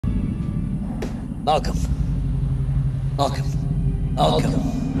Malcolm. Malcolm. Malcolm.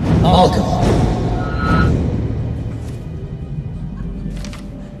 Malcolm.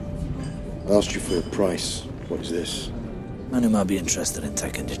 I asked you for a price. What is this? Man who might be interested in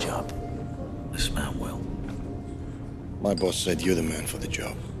taking the job. This man will. My boss said you're the man for the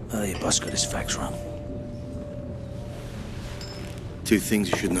job. Your boss got his facts wrong. Two things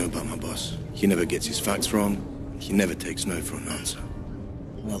you should know about my boss. He never gets his facts wrong. He never takes no for an answer.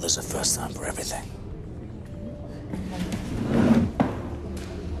 Well, there's a first time for everything.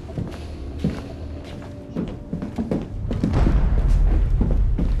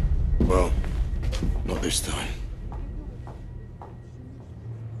 Well, not this time.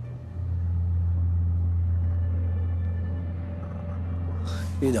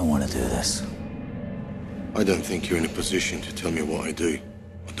 You don't want to do this. I don't think you're in a position to tell me what I do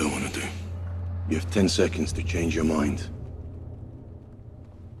or don't want to do. You have 10 seconds to change your mind.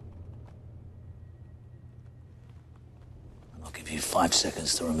 I'll give you 5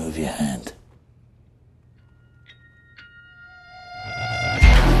 seconds to remove your hand.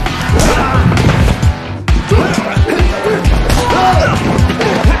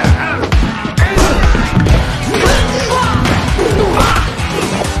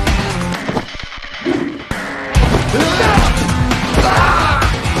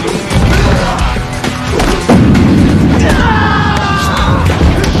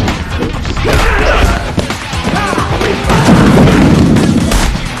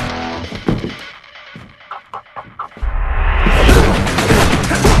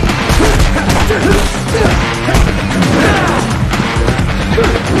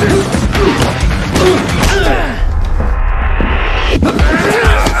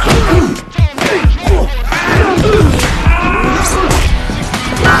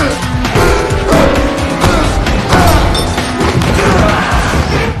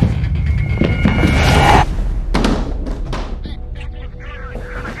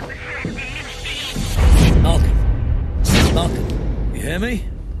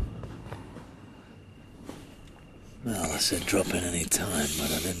 Drop in any time,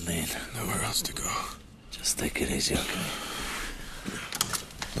 but I didn't mean... Nowhere else to go. Just take it easy, okay?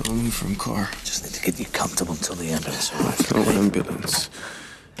 No move from car. Just need to get you comfortable until the ambulance arrives. No ambulance.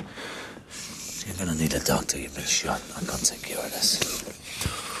 You're gonna need a doctor. You've been shot. I can't take care of this.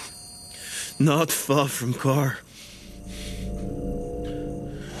 Not far from car.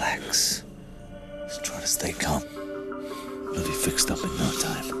 Relax. Just try to stay calm. It'll be fixed up in no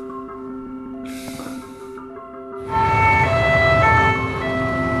time.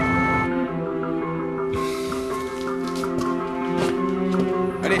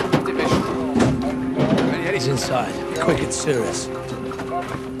 He's inside. Be quick, it's serious.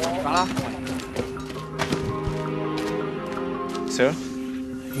 Sir?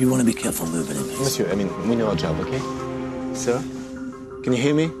 You want to be careful moving in, please. Monsieur, I mean, we know our job, okay? Sir? Can you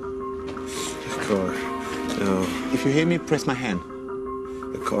hear me? The car. No. If you hear me, press my hand.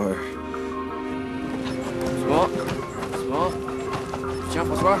 The car. François. François. Tiens,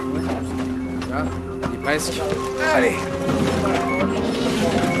 François. Là, il est presque. Allez.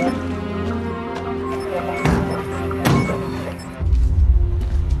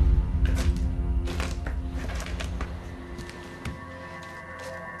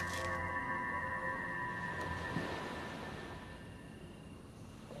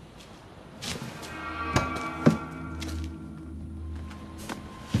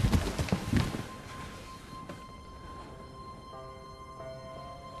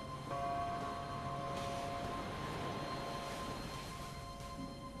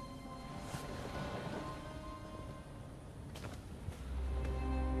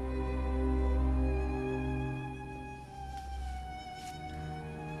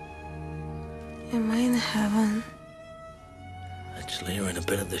 Am I in heaven? Actually, you're in a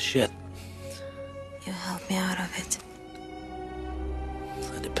bit of the shit. You help me out of it.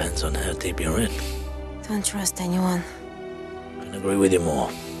 It depends on how deep you're in. Don't trust anyone. I can agree with you more.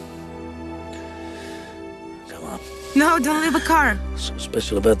 Come on. No, don't leave a car. What's so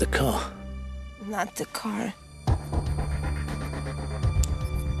special about the car? Not the car.